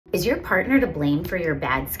Is your partner to blame for your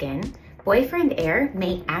bad skin? Boyfriend air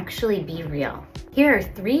may actually be real. Here are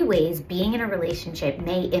 3 ways being in a relationship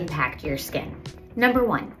may impact your skin. Number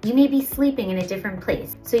 1, you may be sleeping in a different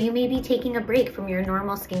place, so you may be taking a break from your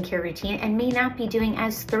normal skincare routine and may not be doing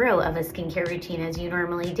as thorough of a skincare routine as you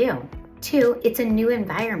normally do. 2, it's a new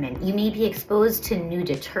environment. You may be exposed to new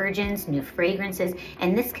detergents, new fragrances,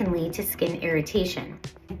 and this can lead to skin irritation.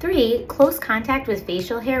 3, close contact with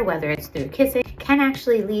facial hair, whether it's through kissing, can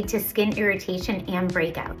actually lead to skin irritation and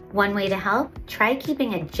breakout. One way to help, try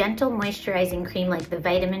keeping a gentle moisturizing cream like the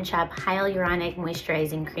Vitamin Shoppe Hyaluronic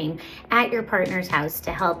Moisturizing Cream at your partner's house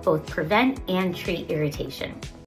to help both prevent and treat irritation.